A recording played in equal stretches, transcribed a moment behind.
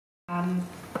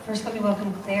First, let me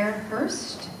welcome Claire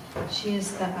Hurst. She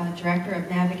is the Director of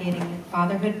Navigating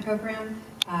Fatherhood Program,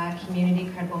 Community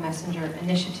Credible Messenger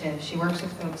Initiative. She works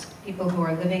with people who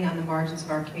are living on the margins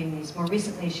of our communities. More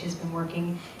recently, she has been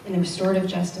working in the restorative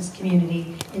justice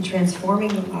community in transforming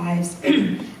the lives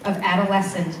of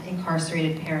adolescent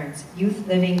incarcerated parents, youth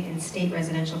living in state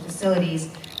residential facilities,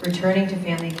 returning to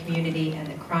family community, and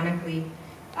the chronically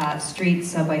street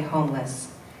subway homeless.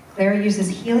 Claire uses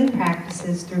healing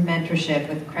practices through mentorship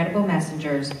with credible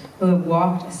messengers who have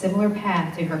walked a similar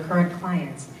path to her current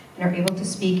clients and are able to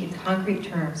speak in concrete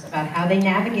terms about how they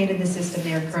navigated the system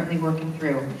they are currently working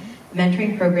through. The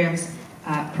mentoring programs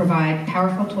provide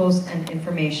powerful tools and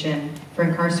information for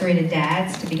incarcerated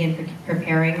dads to begin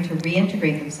preparing to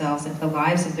reintegrate themselves into the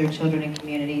lives of their children and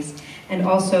communities, and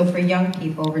also for young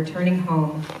people returning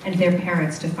home and their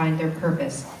parents to find their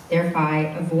purpose,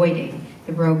 thereby avoiding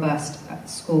the robust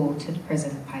school to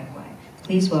prison pipeline.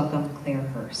 Please welcome Claire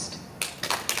Hurst.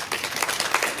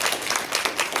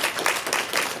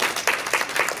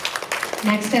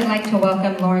 Next, I'd like to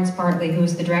welcome Lawrence Bartley, who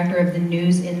is the director of the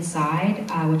News Inside,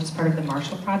 which is part of the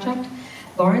Marshall Project.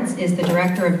 Lawrence is the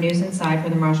director of News Inside for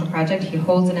the Marshall Project. He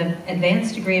holds an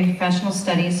advanced degree in professional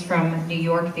studies from New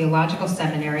York Theological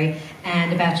Seminary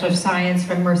and a Bachelor of Science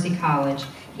from Mercy College.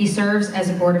 He serves as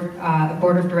a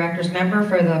board of directors member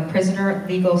for the Prisoner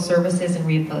Legal Services and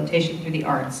Rehabilitation through the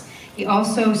Arts. He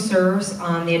also serves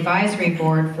on the advisory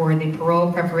board for the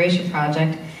Parole Preparation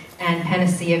Project and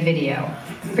Panacea Video.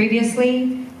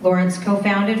 Previously, Lawrence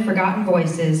co-founded Forgotten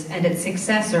Voices and its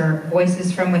successor,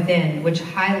 Voices from Within, which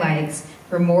highlights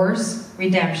remorse,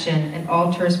 redemption, and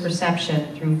alters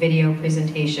perception through video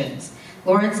presentations.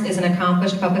 Lawrence is an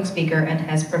accomplished public speaker and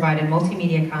has provided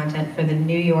multimedia content for the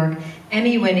New York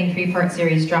Emmy-winning three-part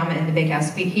series Drama in the Big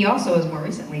House. He also was more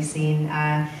recently seen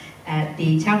at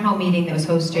the town hall meeting that was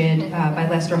hosted by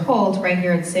Lester Holt right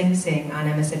here at Sing Sing on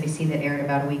MSNBC that aired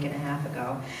about a week and a half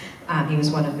ago. He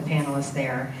was one of the panelists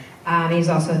there. He's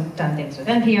also done things with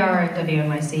NPR and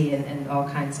WNYC and all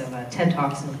kinds of TED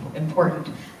Talks and important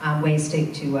ways to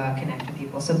connect with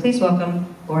people. So please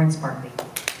welcome Lawrence Bartley.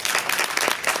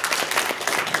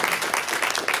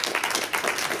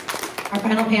 Our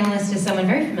final panelist is someone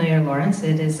very familiar to Lawrence.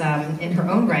 It is, in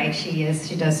her own right, she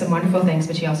does some wonderful things,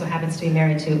 but she also happens to be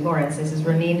married to Lawrence. This is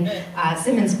Roneen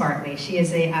Simmons Bartley. She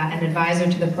is an advisor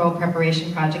to the Parole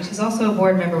Preparation Project. She's also a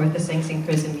board member with the Sing Sing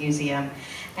Prison Museum.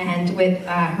 And with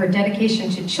her dedication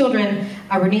to children,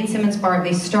 Roneen Simmons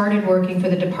Bartley started working for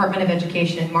the Department of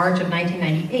Education in March of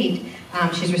 1998.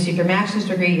 She's received her master's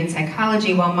degree in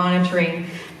psychology while minoring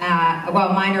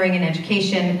in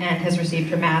education, and has received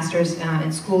her master's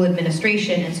in school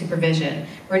administration and supervision.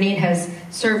 Roneen has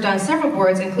served on several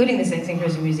boards, including the Sing Sing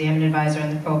Prison Museum, and advisor on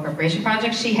the Parole Preparation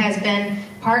Project. She has been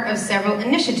part of several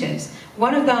initiatives.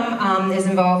 One of them is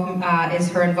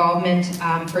her involvement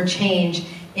for change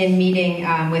in meeting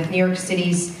with New York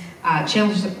City's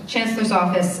Chancellor's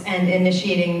Office and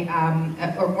initiating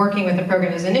or working with the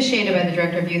program that was initiated by the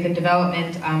Director of Youth and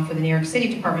Development for the New York City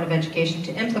Department of Education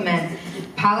to implement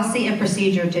policy and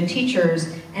procedure to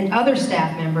teachers and other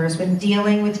staff members when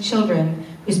dealing with children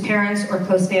whose parents or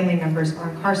close family members are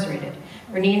incarcerated.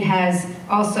 Roneen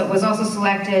was also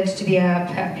selected to be a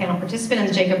panel participant in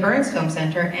the Jacob Burns Film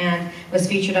Center and was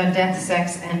featured on Death,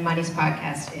 Sex, and Money's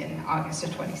podcast in August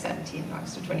of 2017,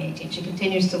 August of 2018. She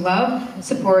continues to love,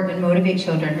 support, and motivate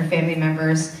children, her family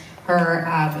members, her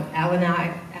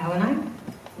Alani,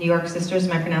 New York sisters,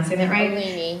 am I pronouncing that right?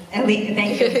 Eleni,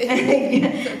 thank you.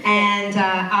 And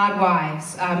odd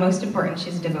wives. Most important,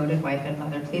 she's a devoted wife and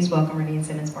mother. Please welcome Roneen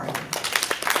Simmons Bartley.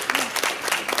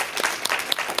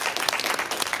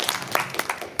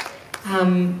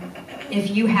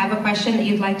 If you have a question that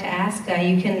you'd like to ask,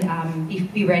 you can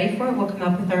be ready for it. We'll come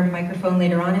up with our microphone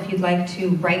later on. If you'd like to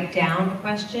write down a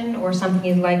question or something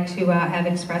you'd like to have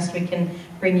expressed, we can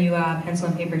bring you a pencil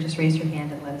and paper. Just raise your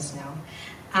hand and let us know.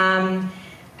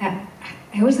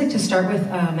 I always like to start with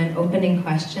an opening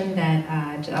question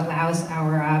that allows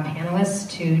our panelists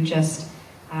to just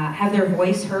have their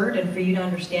voice heard and for you to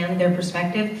understand their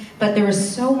perspective. But there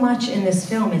is so much in this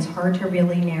film, it's hard to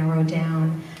really narrow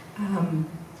down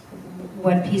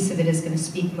what piece of it is going to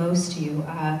speak most to you.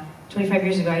 25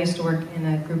 years ago, I used to work in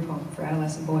a group home for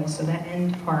adolescent boys, so that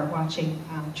end part, watching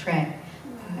Tre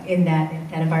in that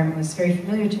environment, was very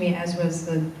familiar to me, as was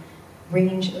the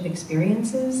range of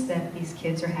experiences that these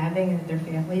kids are having and that their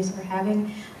families are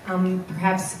having.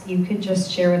 Perhaps you could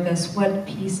just share with us what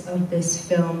piece of this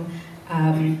film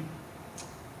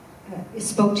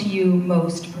spoke to you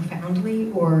most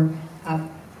profoundly, or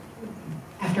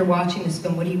after watching this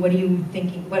film, what are you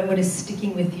thinking? What is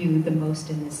sticking with you the most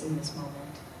in this moment?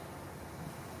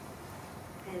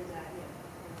 And so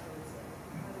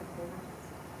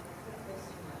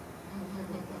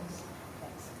it's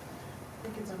I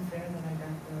think it's unfair that I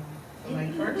got the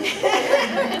mic first,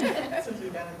 since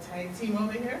we've got a tag team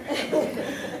over here.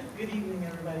 Good evening,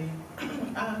 everybody.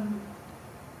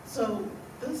 So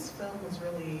this film was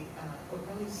really, what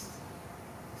really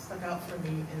stuck out for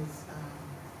me is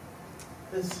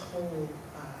this whole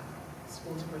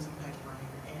school-to-prison pipeline,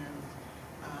 and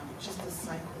just the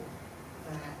cycle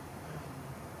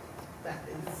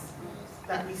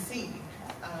that we see.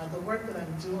 The work that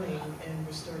I'm doing in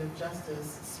restorative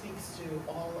justice speaks to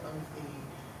all of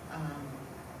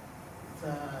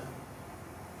the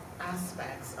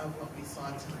aspects of what we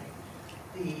saw tonight.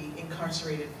 The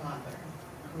incarcerated father,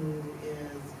 who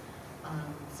is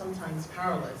sometimes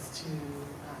powerless to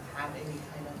have any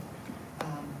kind of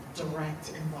direct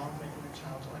involvement in the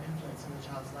child or influence in the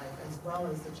child's life, as well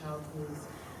as the child who is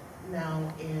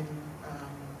now in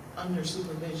under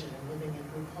supervision and living in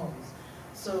group homes.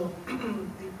 So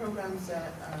the programs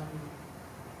that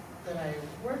I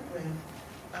work with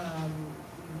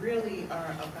really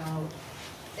are about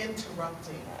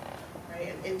interrupting, right,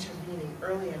 and intervening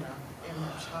early enough in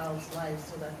a child's life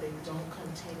so that they don't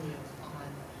continue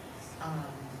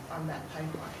on that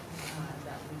pipeline,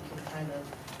 that we can kind of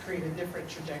create a different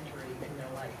trajectory in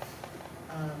their life.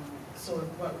 So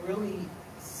what really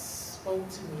spoke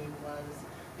to me was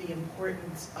the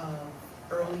importance of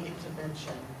early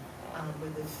intervention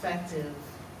with effective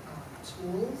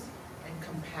tools and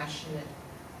compassionate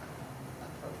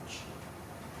approach.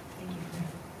 Thank you.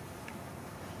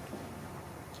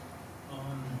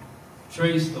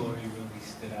 Tre's story really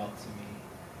stood out to me.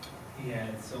 He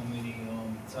had so many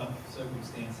tough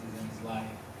circumstances in his life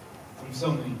from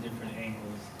so many different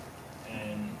angles,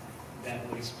 and that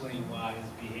would explain why his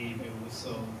behavior was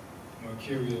so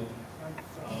mercurial.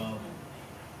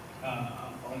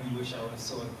 I only wish I would have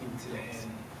saw it through to the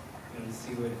end, to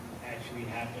see what actually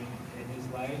happened in his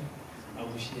life. I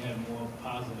wish he had more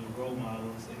positive role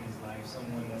models in his life,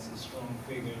 someone that's a strong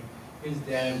figure. His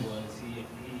dad was. He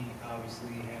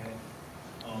obviously had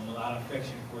a lot of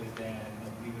affection for his dad, and I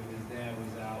believe if his dad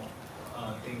was out,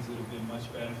 things would have been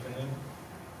much better for him.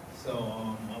 So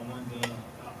I'm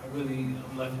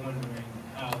left wondering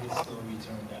how his story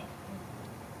turned out.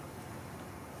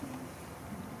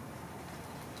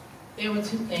 There were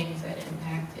two things that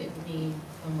impacted me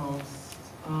the most.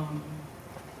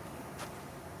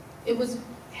 It was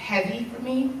heavy for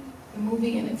me. The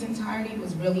movie in its entirety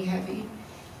was really heavy.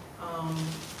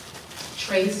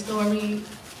 Tre's story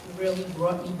really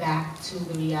brought me back to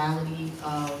the reality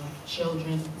of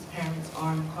children whose parents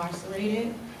are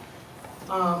incarcerated.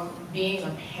 Being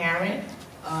a parent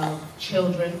of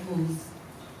children whose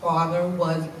father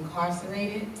was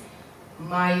incarcerated,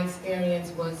 my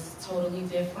experience was totally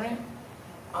different.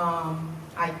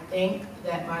 I think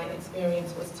that my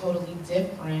experience was totally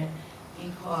different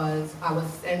because I was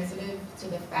sensitive to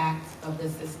the fact of the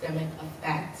systemic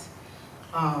effect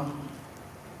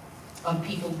of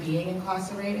people being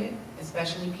incarcerated,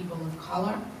 especially people of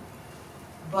color.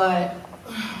 But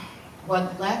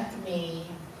what left me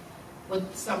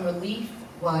with some relief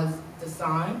was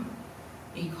Dasan,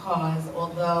 because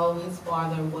although his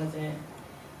father wasn't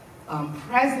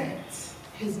present,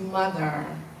 his mother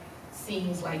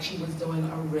seems like she was doing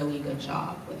a really good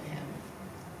job with him.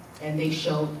 And they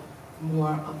showed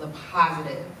more of the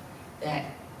positive that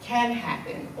can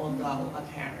happen although a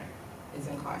parent is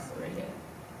incarcerated.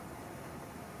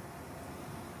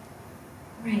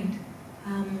 Right.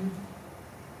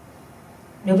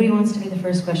 Nobody wants to be the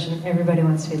first question. Everybody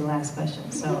wants to be the last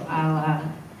question. So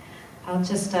I'll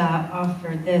just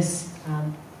offer this.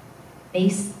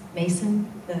 Mason,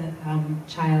 the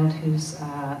child who's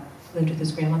lived with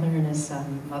his grandmother and his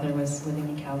mother was living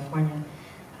in California.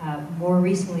 More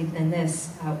recently than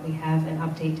this, we have an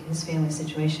update to his family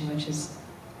situation, which is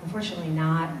unfortunately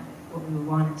not what we would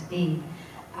want it to be.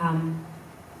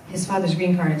 His father's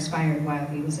green card expired while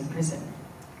he was in prison.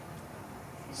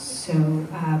 So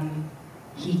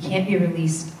he can't be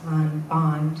released on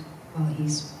bond while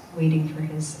he's waiting for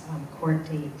his court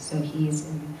date. So he's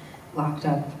locked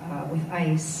up with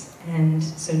ICE. And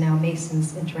so now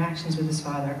Mason's interactions with his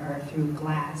father are through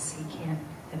glass. He can't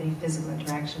have any physical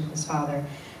interaction with his father.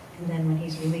 And then when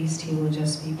he's released, he will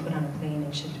just be put on a plane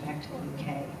and shipped back to the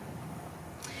UK.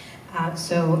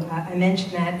 I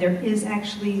mentioned that there is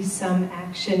actually some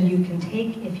action you can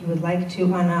take if you would like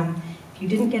to. If you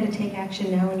didn't get to take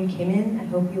action now when you came in, I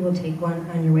hope you will take one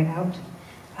on your way out.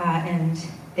 And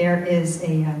there is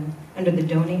under the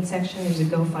donate section, there's a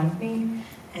GoFundMe,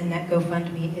 and that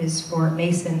GoFundMe is for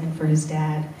Mason and for his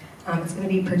dad. It's going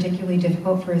to be particularly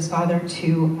difficult for his father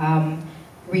to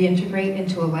reintegrate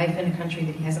into a life in a country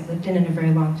that he hasn't lived in a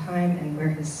very long time, and where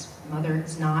his mother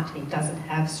is not. He doesn't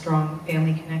have strong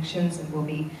family connections, and will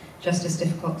be just as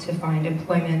difficult to find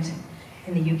employment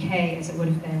in the UK as it would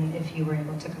have been if he were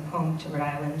able to come home to Rhode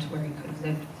Island, where he could have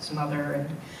lived with his mother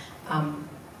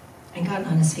and gotten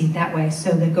on his feet that way.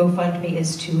 So the GoFundMe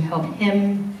is to help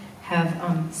him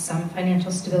have some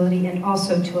financial stability, and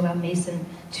also to allow Mason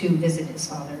to visit his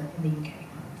father in the UK.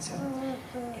 So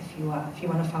if you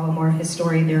want to follow more of his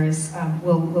story, there is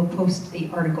we'll post the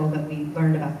article that we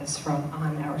learned about this from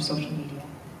on our social media.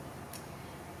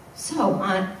 So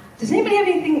does anybody have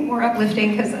anything more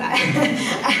uplifting? Because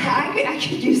I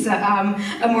could use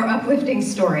a more uplifting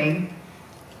story.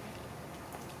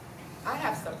 I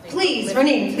have something. Please,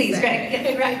 Renee, please,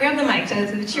 grab the mic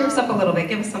to cheer us up a little bit.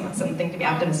 Give us something to be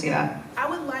optimistic about. I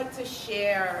would like to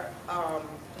share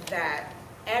that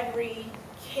every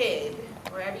kid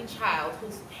or every child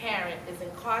whose parent is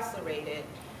incarcerated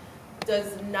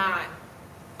does not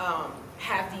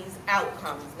have these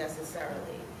outcomes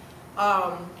necessarily.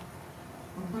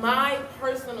 My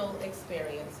personal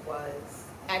experience was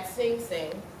at Sing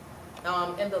Sing,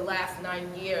 in the last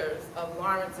 9 years of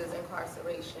Lawrence's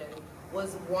incarceration,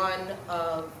 was one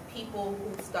of people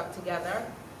who stuck together.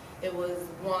 It was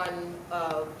one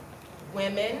of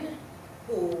women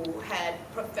who had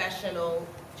professional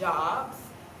jobs,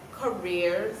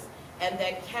 careers, and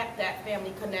that kept that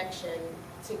family connection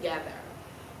together.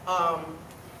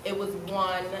 It was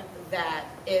one that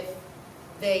if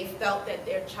they felt that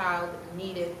their child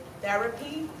needed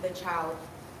therapy, the child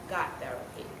got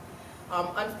therapy.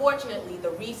 Unfortunately, the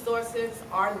resources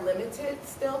are limited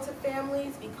still to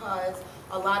families because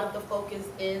a lot of the focus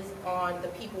is on the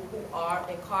people who are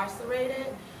incarcerated.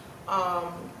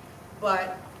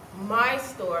 But my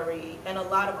story and a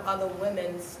lot of other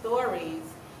women's stories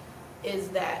is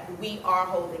that we are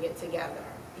holding it together.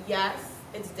 Yes,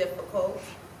 it's difficult,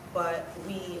 but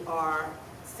we are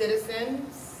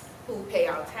citizens who pay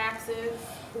our taxes,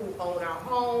 who own our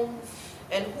homes,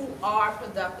 and who are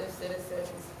productive citizens.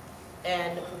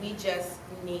 And we just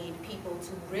need people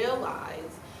to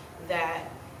realize that,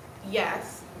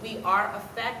 yes, we are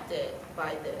affected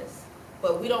by this,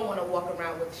 but we don't want to walk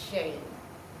around with shame,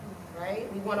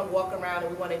 right? We want to walk around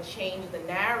and we want to change the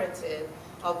narrative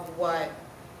of what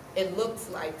it looks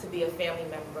like to be a family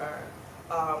member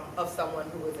of someone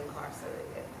who is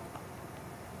incarcerated.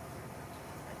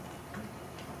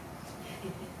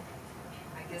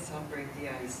 I guess I'll break the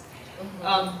ice.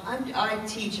 I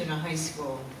teach in a high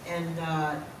school, and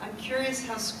I'm curious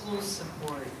how schools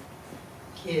support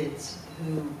kids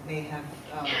who may have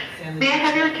family. May I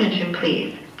have your attention,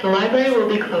 please? The library will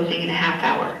be closing in a half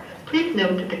hour. Please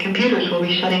note that the computers will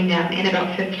be shutting down in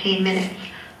about 15 minutes.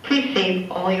 Please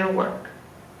save all your work.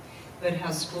 But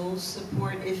how schools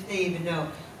support, if they even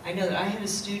know. I know that I had a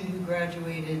student who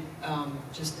graduated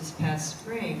just this past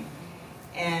spring,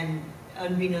 and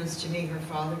unbeknownst to me, her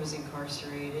father was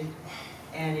incarcerated,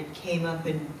 and it came up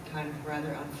in kind of a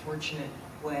rather unfortunate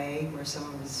way where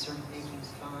someone was sort of making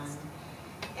fun.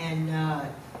 And,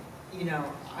 you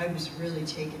know, I was really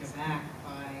taken aback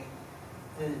by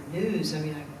the news. I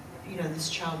mean, you know, this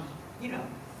child, you know,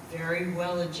 very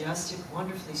well adjusted,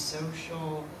 wonderfully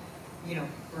social, you know,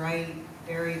 bright,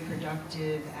 very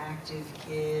productive, active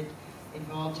kid,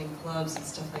 involved in clubs and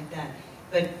stuff like that.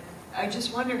 But I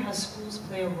just wonder how schools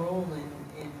play a role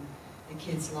in the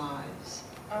kids' lives.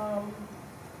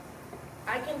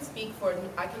 I can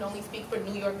only speak for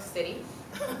New York City,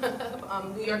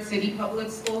 New York City Public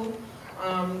School,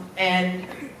 and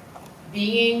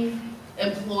being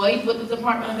employed with the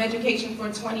Department of Education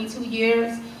for 22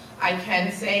 years, I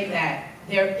can say that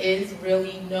there is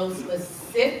really no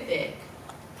specific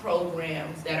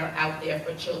programs that are out there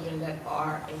for children that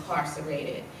are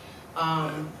incarcerated.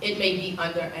 It may be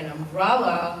under an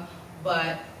umbrella,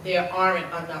 but there aren't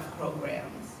enough programs.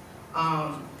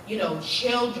 You know,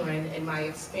 children, in my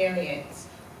experience,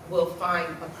 will find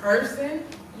a person,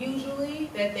 usually,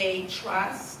 that they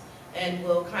trust and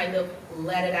will kind of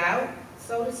let it out,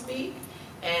 so to speak.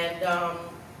 And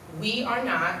we are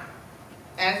not,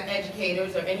 as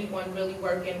educators or anyone really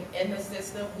working in the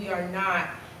system, we are not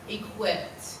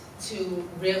equipped to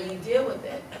really deal with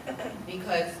it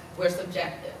because we're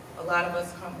subjective. A lot of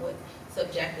us come with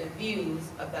subjective views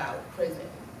about prison.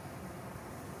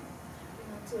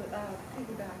 To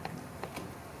piggyback,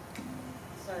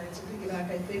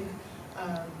 I think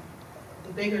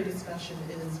the bigger discussion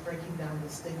is breaking down the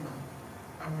stigma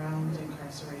around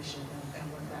incarceration and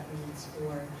what that means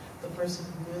for the person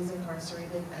who is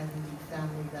incarcerated and the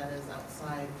family that is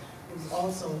outside, who's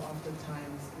also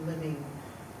oftentimes living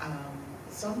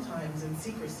sometimes in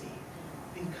secrecy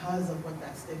because of what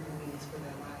that stigma means for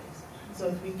their lives. So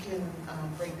if we can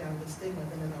break down the stigma,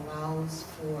 then it allows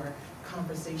for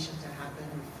conversation to happen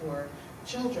for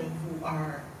children who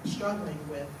are struggling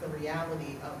with the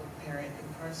reality of a parent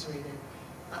incarcerated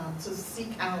to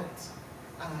seek out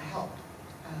help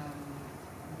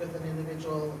with an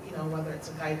individual, whether it's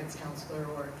a guidance counselor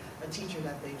or a teacher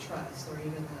that they trust, or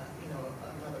even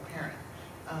another parent.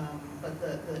 But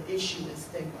the issue is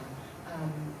stigma.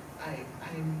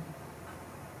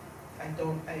 I'm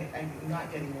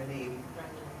not getting your name.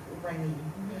 Rainey.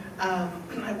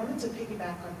 I wanted to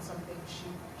piggyback on something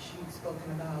she'd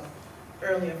spoken about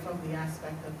earlier from the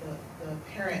aspect of the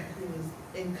parent who is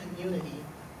in community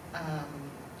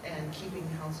and keeping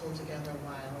the household together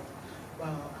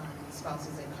while the spouse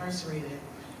is incarcerated.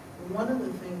 One of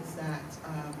the things that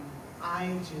I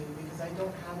do, because I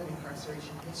don't have an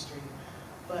incarceration history,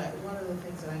 but one of the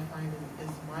things that I find is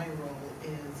my role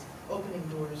is opening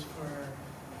doors for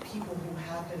people who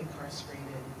have been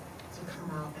incarcerated to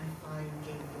come out and find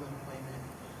gainful employment,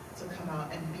 to come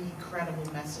out and be credible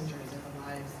messengers in the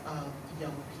lives of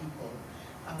young people.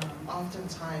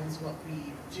 Oftentimes what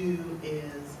we do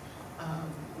is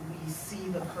we see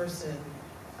the person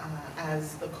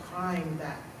as the crime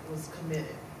that was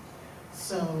committed.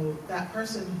 So that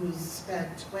person who's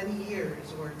spent 20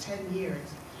 years or 10 years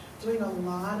doing a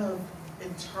lot of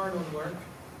internal work,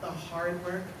 the hard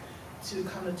work, to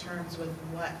come to terms with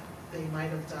what they might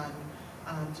have done,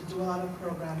 to do a lot of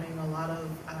programming, a lot of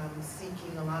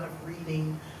seeking, a lot of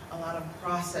reading, a lot of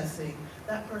processing.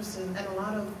 That person, and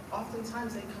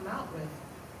oftentimes they come out with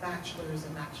bachelor's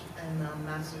and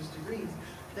master's degrees.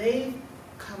 They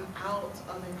come out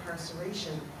of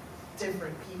incarceration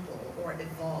different people or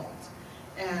evolved.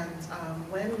 And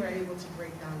when we're able to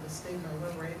break down the stigma,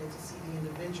 when we're able to see the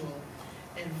individual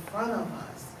in front of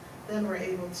us, then we're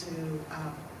able to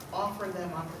offer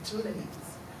them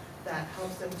opportunities that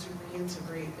helps them to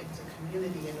reintegrate into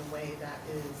community in a way that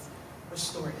is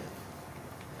restorative.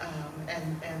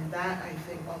 And that, I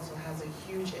think, also has a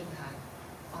huge impact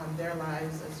on their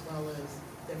lives as well as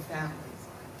their families'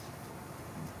 lives.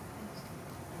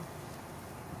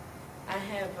 I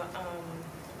have,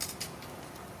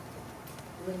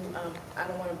 I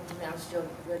don't want to pronounce your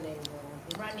name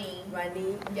wrong.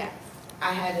 Raneen. Yes.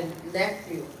 I had a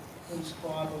nephew whose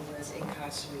father was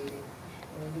incarcerated.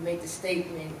 And when you make the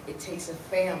statement, it takes a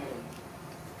family.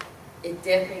 It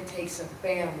definitely takes a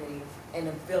family and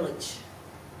a village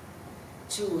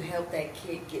to help that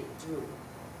kid get through.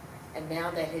 And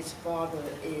now that his father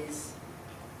is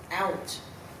out,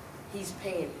 he's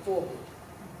paying forward.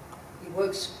 He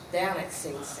works down at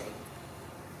Sing Sing.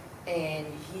 And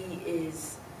he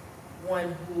is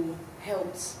one who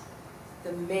helps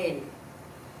the men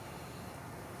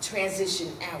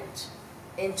transition out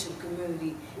into the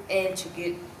community and to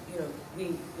get,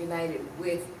 reunited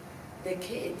with the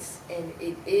kids. And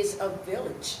it is a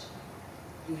village.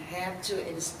 You have to,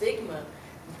 and the stigma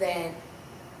that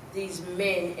these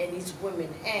men and these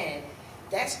women have,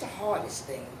 that's the hardest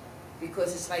thing,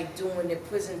 because it's like doing their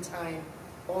prison time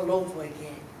all over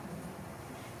again.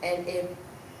 And if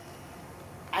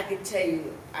I could tell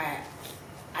you,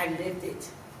 I lived it.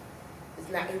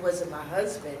 He wasn't my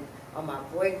husband or my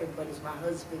boyfriend, but it's my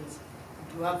husband's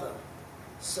brother.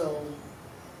 So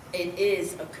it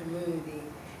is a community,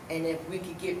 and if we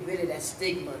could get rid of that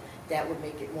stigma, that would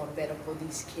make it more better for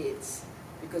these kids,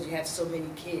 because you have so many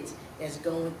kids that's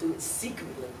going through it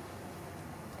secretly,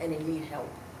 and they need help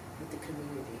with the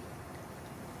community.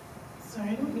 Sorry,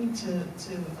 I don't mean to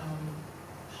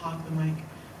hog the mic,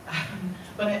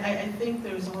 but I think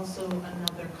there's also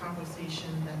another conversation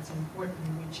that's important,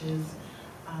 which is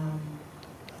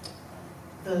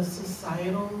the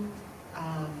societal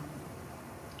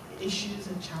issues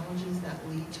and challenges that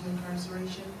lead to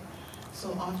incarceration.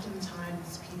 So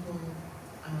oftentimes people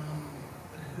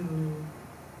who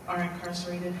are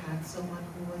incarcerated had someone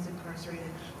who was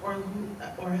incarcerated,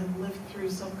 or have lived through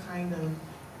some kind of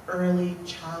early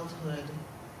childhood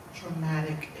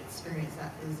traumatic experience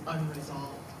that is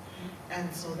unresolved.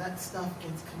 And so that stuff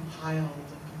gets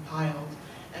compiled,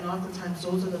 and oftentimes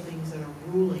those are the things that are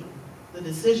ruling the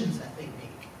decisions that they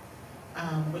make,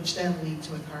 which then lead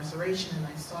to incarceration. And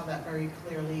I saw that very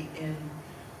clearly in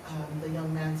the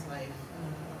young man's life,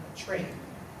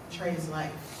 Tre's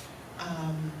life.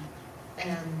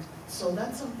 And so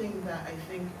that's something that I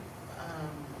think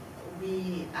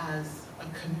we as a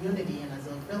community and as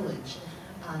a village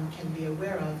can be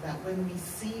aware of, that when we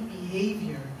see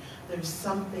behavior, there's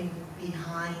something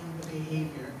behind the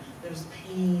behavior. There's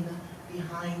pain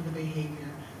behind the behavior.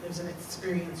 There's an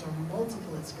experience or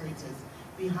multiple experiences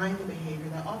behind the behavior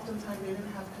that oftentimes they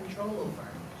didn't have control over.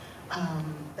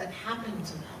 that happened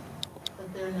to them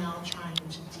that they're now trying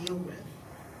to deal with.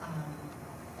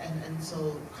 And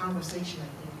so conversation, I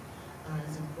think,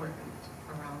 is important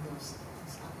around those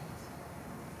topics.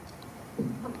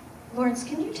 Lawrence,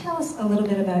 can you tell us a little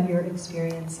bit about your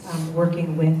experience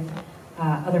working with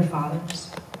other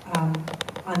fathers on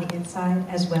the inside,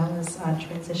 as well as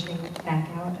transitioning back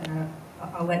out? And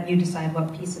I'll let you decide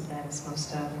what piece of that is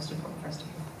most important for us to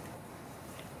hear.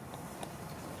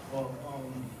 Well,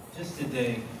 just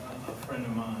today, a friend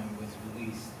of mine was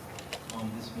released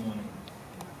this morning,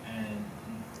 and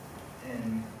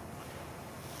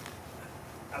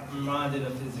I'm reminded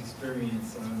of his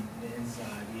experience on the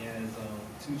inside. He has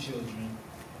 2 children,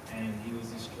 and he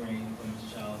was estranged from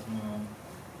his child's mom,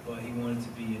 but he wanted to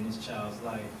be in his child's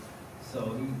life.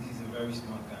 So he's a very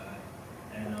smart guy,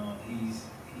 and he's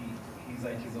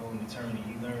like his own attorney.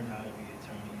 He learned how to be an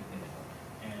attorney,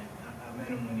 and I met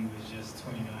him when he was just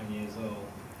 29 years old,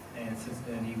 and since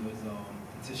then he was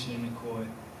petitioning the court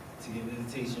to get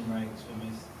visitation rights from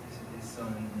his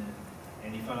son,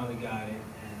 and he finally got it.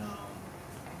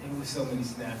 And it was so many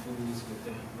snafus with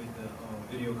the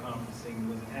video conferencing. It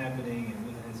wasn't happening, and it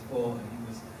wasn't his fault, and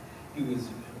he was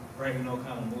bringing all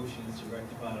kind of motions to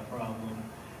rectify the problem,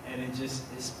 and it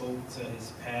spoke to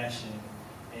his passion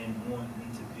and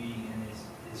wanting to be in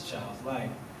his child's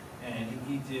life. And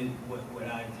he did what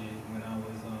I did when I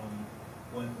was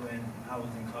when I was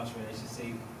incarcerated. I should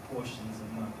save portions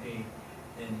of my pay,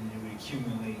 and it would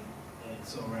accumulate. And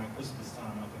so around Christmas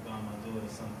time, I could buy my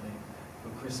daughter something for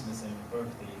Christmas and her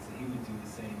birthday. So he would do the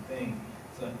same thing.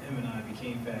 So him and I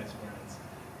became fast friends.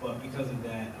 But because of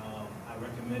that, I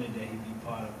recommended that he be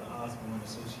part of the Osborne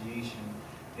Association.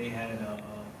 They had a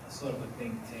sort of a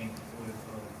think tank with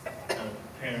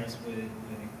parents with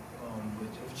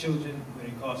children with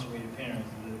incarcerated parents.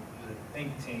 It was a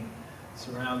think tank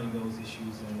surrounding those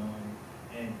issues,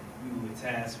 and we were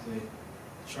tasked with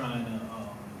trying to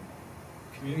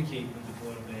communicate with the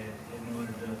Board of Ed in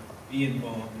order to be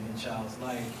involved in the child's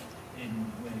life. And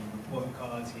when report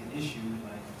cards get issued,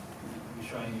 like we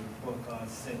try to get report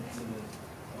cards sent to the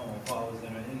fathers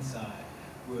that are inside.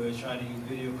 We're trying to use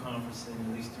video conferencing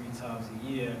at least 3 times a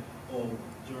year, or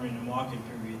during the market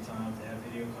period time, to have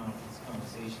video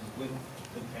conversations with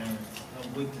the parents,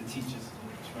 with the teachers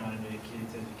surrounding their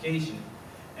kids' education.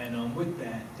 And with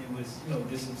that, there was,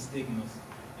 there's some stigmas.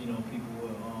 People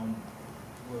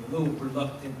were a little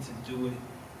reluctant to do it,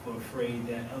 or afraid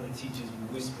that other teachers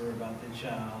would whisper about their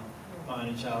child, find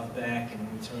their child's back, and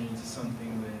return into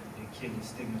something where the kid was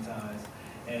stigmatized.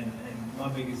 And my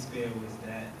biggest fear was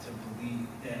that to believe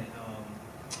that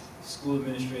school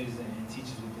administrators and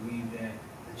teachers would believe that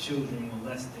the children were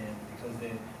less than because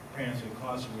their parents were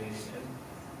incarcerated,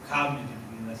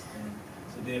 cognitively less than.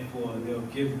 So therefore, they'll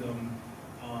give them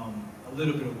a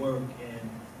little bit of work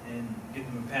and give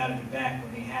them a pat on the back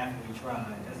when they halfway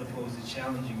tried, as opposed to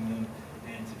challenging them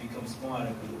and to become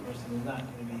smarter, because the person is not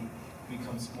going to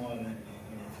become smarter and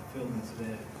fulfill into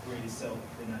their greatest self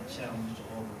if they're not challenged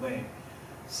all the way.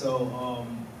 So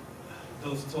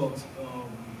those talks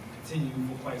continued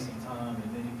for quite some time,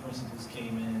 and many principals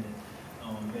came in, and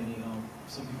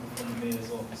some people from the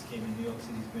mayor's office came in, New York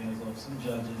City's mayor's office, some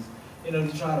judges,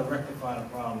 to try to rectify the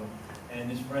problem. And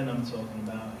this friend I'm talking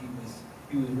about, he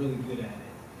was really good at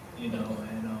it,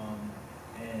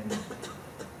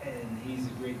 and he's a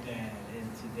great dad. And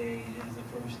today is the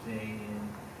first day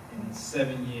in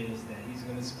 7 years that he's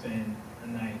going to spend a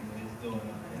night with his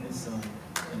daughter and his son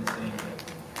in the same bed.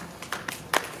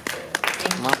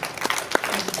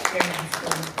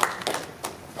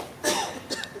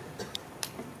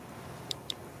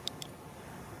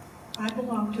 I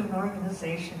belong to an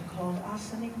organization called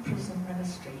Ossining Prison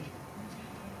Ministry,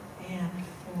 and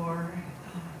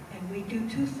we do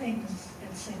 2 things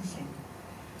at Sing Sing.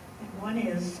 And one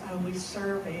is we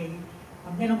serve a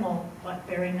minimal but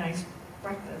very nice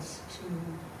breakfast to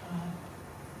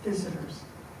visitors.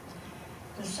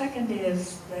 The second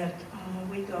is that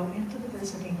we go into the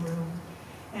visiting room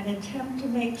and attempt to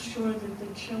make sure that the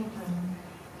children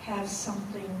have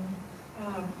something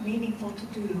meaningful to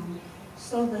do,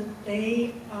 so that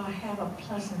they have a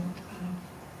pleasant,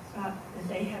 that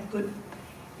they have good,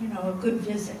 a good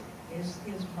visit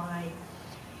is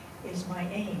my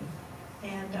aim.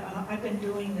 And I've been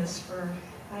doing this for,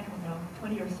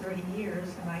 20 or 30 years,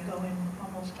 and I go in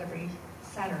almost every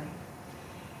Saturday.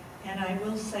 And I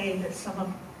will say that some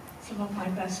of my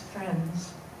best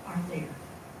friends are there.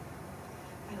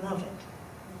 I love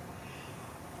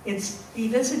it. The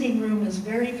visiting room is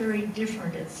very, very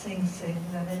different at Sing Sing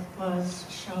than it was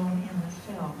shown in the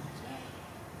film.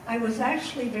 I was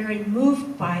actually very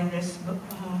moved by this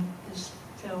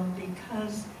film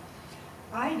because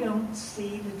I don't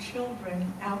see the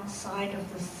children outside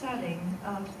of the setting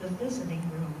of the visiting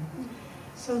room.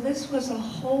 So this was a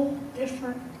whole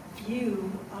different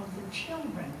view of the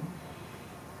children.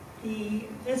 The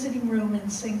visiting room in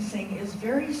Sing Sing is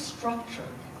very structured.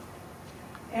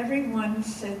 Everyone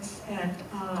sits at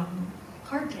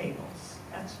card tables.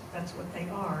 That's what they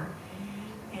are.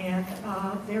 And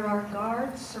there are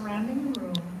guards surrounding the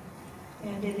room,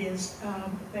 and it is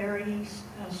very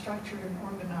structured and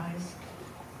organized.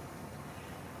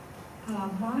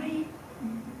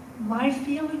 My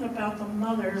feeling about the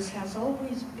mothers has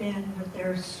always been that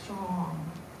they're strong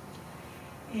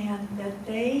and that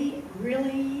they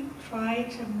really try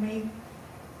to make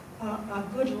a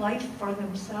good life for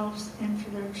themselves and for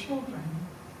their children.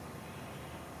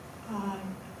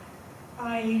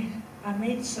 I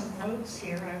made some notes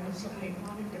here. I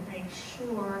wanted to make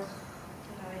sure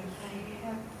that I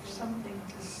have something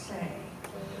to say.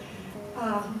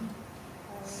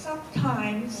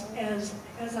 Sometimes, as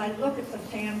I look at the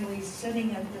families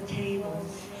sitting at the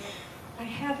tables, I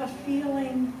have a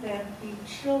feeling that the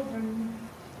children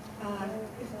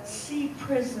see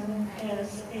prison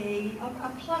as a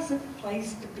pleasant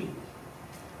place to be,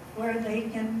 where they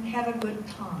can have a good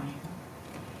time.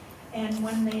 And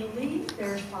when they leave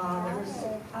their fathers,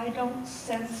 I don't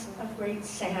sense a great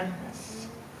sadness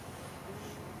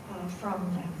from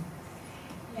them.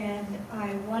 And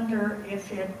I wonder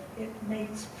if it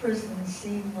makes prison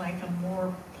seem like a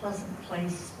more pleasant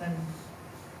place than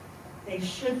they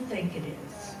should think it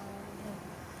is.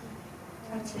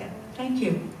 That's it. Thank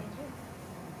you.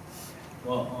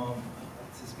 Well,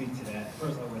 to speak to that,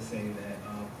 first I would say that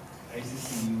I used to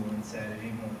see you on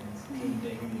Saturday mornings,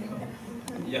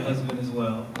 your husband as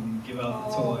well, and give out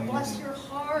the toys. Bless your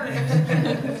heart.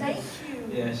 Thank you.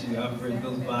 Yeah, she operates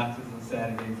those boxes on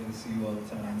Saturdays and see you all the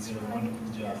time. You did a wonderful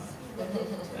job.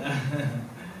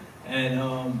 And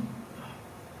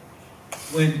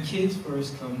when kids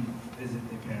first come visit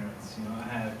their parents, you know, I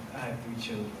have 3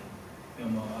 children. You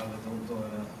know, I have an old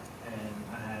daughter, and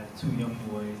I have 2 young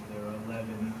boys. They're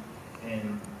 11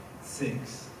 and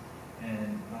 6.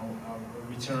 And I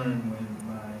returned when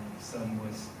my son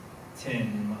was 10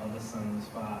 and my other son was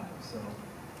 5. So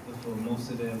for most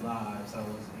of their lives, I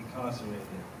was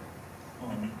incarcerated.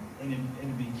 In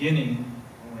the beginning,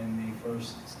 when they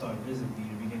first start visiting me,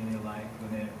 the beginning of their life,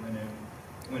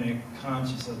 when they're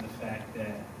conscious of the fact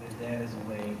that their dad is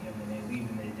away and when they're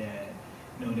leaving their dad,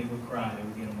 you know, they would cry, they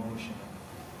would get emotional.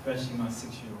 Especially my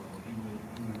 6-year-old, he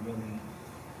would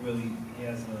really, he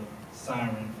has a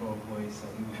siren for a voice, so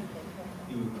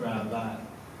he would cry a lot.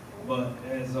 But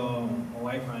as my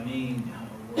wife Ronine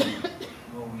would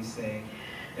always say,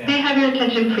 that may I have your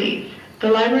attention, please? The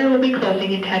library will be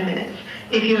closing in 10 minutes.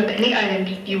 If you have any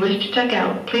items you wish to check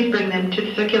out, please bring them to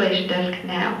the circulation desk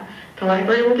now. The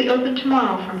library will be open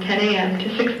tomorrow from 10 a.m.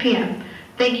 to 6 p.m.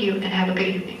 Thank you and have a good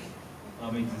evening.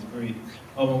 I'll make this brief.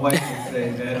 My wife would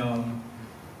say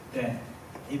that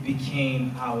it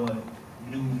became our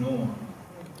new norm,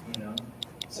 you know.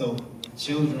 So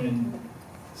children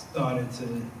started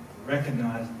to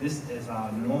recognize this as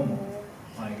our normal.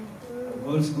 Like, I would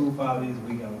go to school 5 days a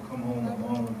week, I would come home, my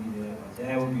mom would be there, my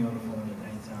dad would be on the phone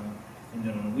at nighttime, and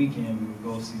then on the weekend we would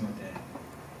go see my dad.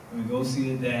 When we go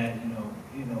see the dad,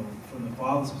 you know, from the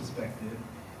father's perspective,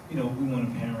 you know, we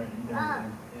want to parent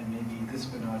and maybe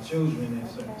discipline our children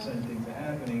if certain things are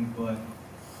happening, but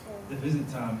the visit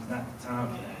time is not the time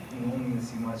for that. You know, I'm only going to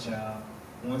see my child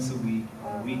once a week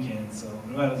on the weekend, so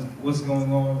no matter what's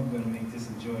going on, we're going to make this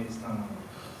a joyous time.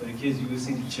 For the kids, you will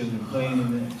see the children playing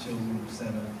in the children's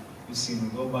center. You see them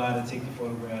go by to take the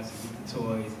photographs and get the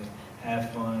toys and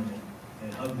have fun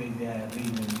and hug their dad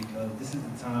leaving, because this is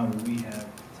the time where we have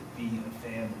to be a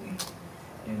family,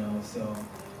 you know.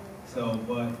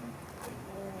 But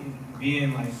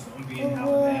being like I'm being out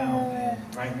now,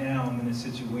 and right now I'm in a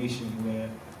situation where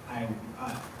I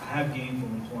have gainful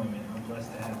employment. I'm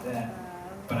blessed to have that,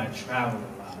 but I travel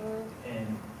a lot,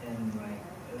 and like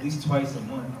at least twice a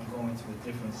month I'm going to a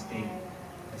different state,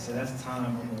 and so that's time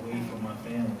I'm away from my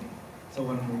family. So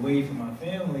when I'm away from my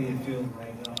family, it feels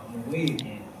like I'm away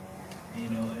again, you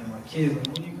know. And my kids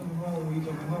like, when are you coming home? When are you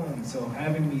coming home? So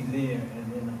having me there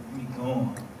and then me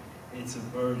gone, it's a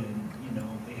burden, you know.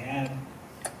 They have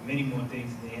many more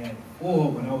things than they had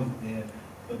before when I was there,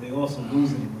 but they also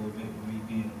lose it a little bit with me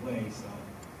being away. So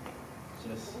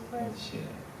just wanted to share.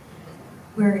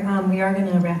 We are going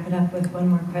to wrap it up with one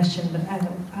more question, but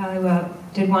I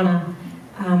did want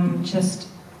to just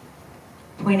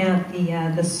point out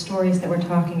the stories that we're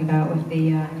talking about with the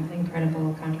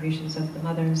incredible contributions of the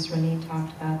mothers. Renee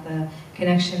talked about the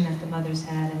connection that the mothers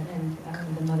had and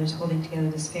the mothers holding together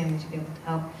this family to be able to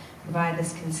help provide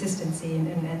this consistency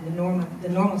and the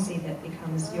normalcy that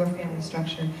becomes your family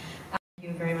structure.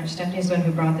 Thank you very much. Stephanie is the one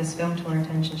who brought this film to our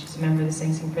attention. She's a member of the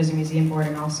Sing Sing Prison Museum Board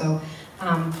and also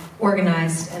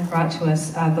organized and brought to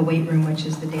us The Weight Room, which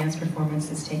is the dance performance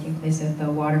that's taking place at the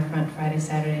waterfront Friday,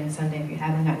 Saturday, and Sunday. If you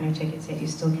haven't gotten your tickets yet, you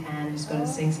still can. Just go to the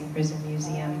Sing Sing Prison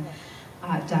Museum.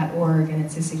 .org, and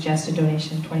it's a suggested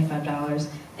donation of $25.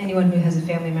 Anyone who has a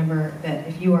family member that,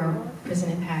 if you are prison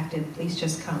impacted, please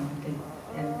just come,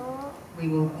 and we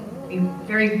will be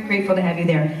very grateful to have you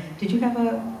there. Did you have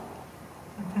a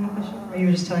final question, or you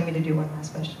were just telling me to do one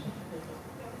last question?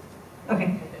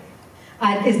 Okay.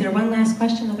 Is there one last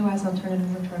question? Otherwise, I'll turn it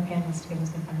over to our panelists to give us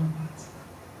their final thoughts.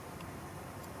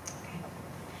 Okay.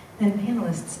 Then,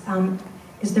 panelists.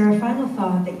 Is there a final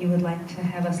thought that you would like to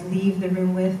have us leave the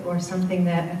room with, or something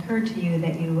that occurred to you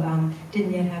that you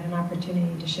didn't yet have an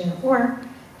opportunity to share? Or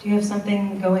do you have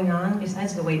something going on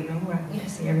besides the weight room, where I hope to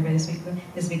see everybody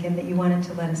this weekend, that you wanted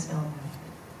to let us know about?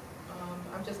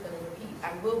 I'm just going to repeat.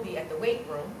 I will be at the weight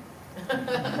room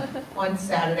on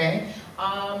Saturday.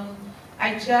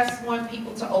 I just want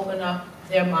people to open up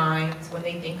their minds when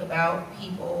they think about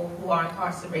people who are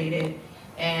incarcerated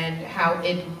and how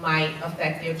it might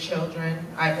affect their children.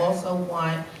 I also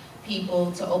want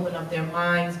people to open up their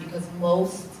minds because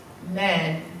most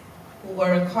men who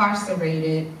were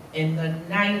incarcerated in the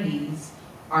 90s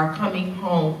are coming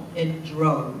home in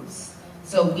droves.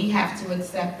 So we have to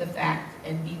accept the fact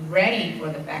and be ready for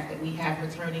the fact that we have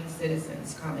returning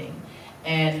citizens coming.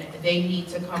 And they need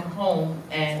to come home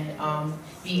and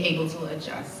be able to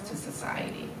adjust to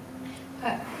society.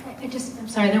 I'm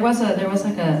sorry, there was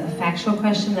like a factual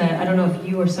question that I don't know if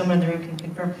you or someone in the room can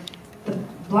confirm. The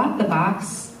Block the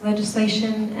Box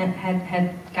legislation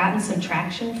had gotten some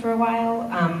traction for a while.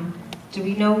 Do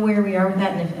we know where we are with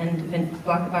that? And if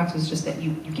Block the Box was just that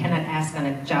you cannot ask on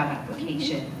a job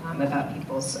application about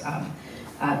people's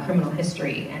criminal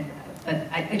history. But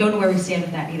I don't know where we stand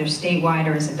with that, either statewide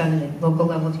or is it done at a local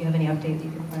level? Do you have any update that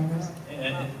you can provide us?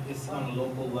 And it's on a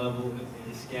local level.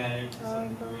 It's scattered to some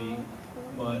degree.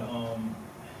 But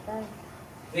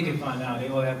they can find out. They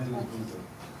all have to do is Google,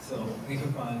 so they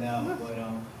can find out. But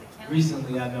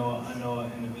recently, I know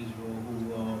an individual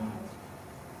who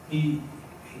he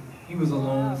was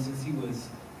alone since he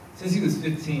was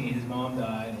 15. His mom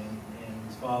died, and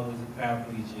his father was a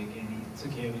paraplegic, and he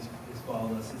took care of his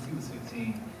father since he was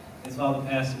 15. His father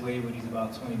passed away when he was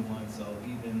about 21, so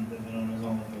he's been living on his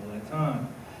own for all that time.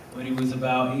 When he was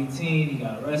about 18, he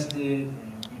got arrested, and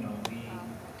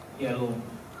he had a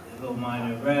little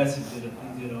minor arrest. He did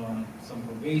some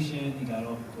probation. He got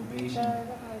off of probation,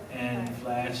 and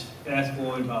fast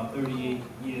forward about 38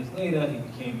 years later, he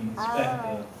became an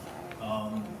inspector,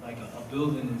 like a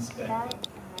building inspector.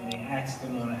 And they asked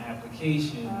him on an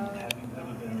application, "Have you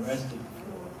ever been arrested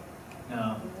before?"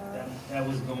 Now that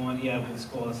was going. He had what's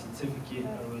called a certificate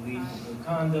of relief for good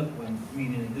conduct,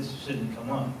 meaning this shouldn't come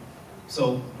up.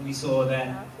 So when he saw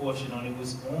that portion on it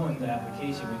was on the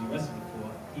application when he arrested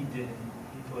before, he didn't.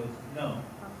 He put no.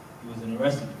 He wasn't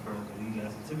arrested before because he got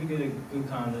a certificate of good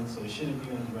conduct, so it shouldn't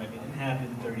be on his record. It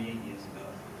happened 38 years ago.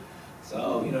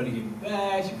 So to give him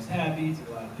back, she was happy. Took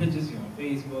a lot of pictures. He's on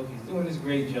Facebook. He's doing this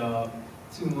great job.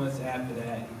 2 months after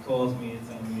that, he calls me and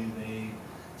tells me they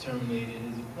terminated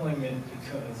his appointment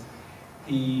because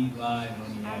he lied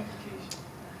on the application.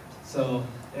 So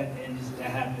that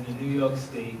happened in New York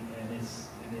State, and it's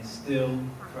still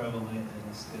prevalent, and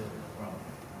it's still a problem.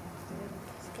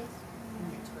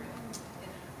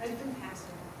 It's in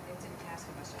task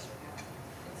in Westchester County.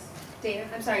 Dana,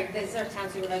 I'm sorry, this is our town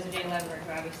supervisor, Dana Levenberg,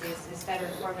 who obviously is better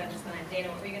informed on this than I am. Dana,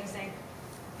 what were you going to say?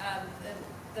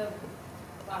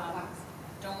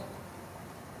 Don't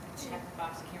check the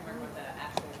box. I can't remember what the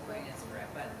actual wording is for it,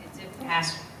 but it did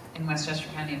pass in Westchester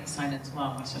County. It was signed into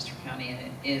law in Westchester County, and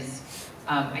it is.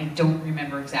 I don't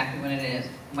remember exactly when it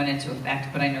went into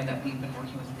effect, but I know that we've been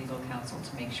working with legal counsel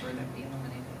to make sure that we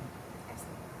eliminate it.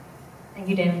 Excellent. Thank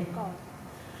you, Dana.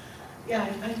 Yeah,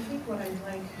 I think what I'd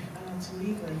like to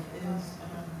leave with is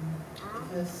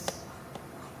this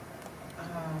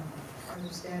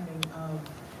understanding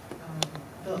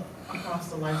of across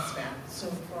the lifespan. So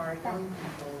for our young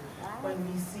people, when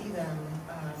we see them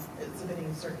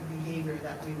exhibiting certain behavior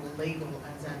that we will label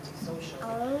as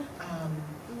antisocial,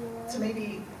 to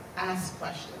maybe ask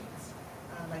questions.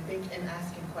 I think in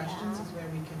asking questions is where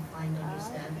we can find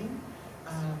understanding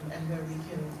and where we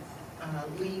can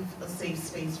leave a safe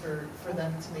space for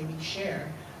them to maybe share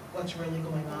what's really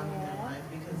going on in their lives,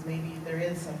 because maybe there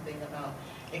is something about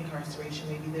incarceration,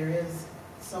 maybe there is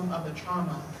some other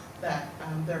trauma that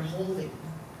they're holding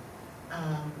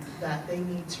that they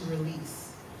need to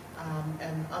release.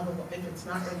 And if it's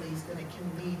not released, then it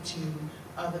can lead to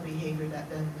other behavior that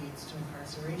then leads to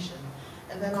incarceration.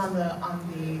 And then on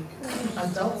the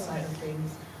adult side of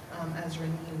things, as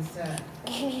Reneen said,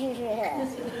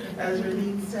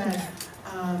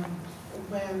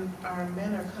 when our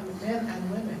men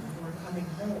and women who are coming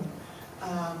home,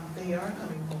 they are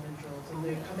coming home in droves, and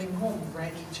they're coming home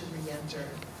ready to re-enter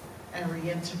and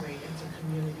reintegrate into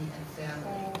community and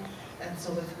family. And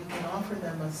so if we can offer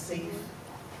them a safe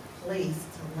place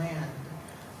to land,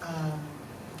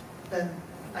 then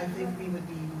I think we would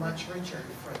be much richer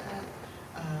for that,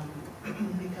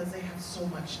 because they have so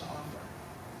much to offer.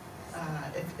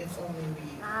 If only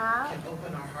we can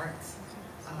open our hearts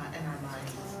and our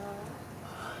minds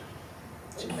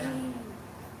to them.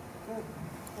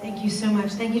 Thank you so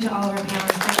much. Thank you to all of our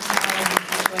panelists. Thank you to all of you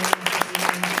for joining us this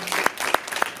evening.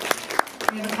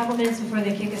 We have a couple minutes before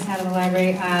they kick us out of the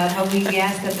library. We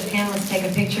ask that the panelists take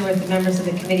a picture with the members of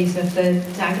the committee. So if the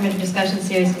documentary discussion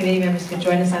series committee members could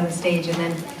join us on the stage, and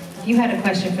then if you had a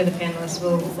question for the panelists,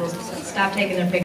 we'll stop taking their pictures.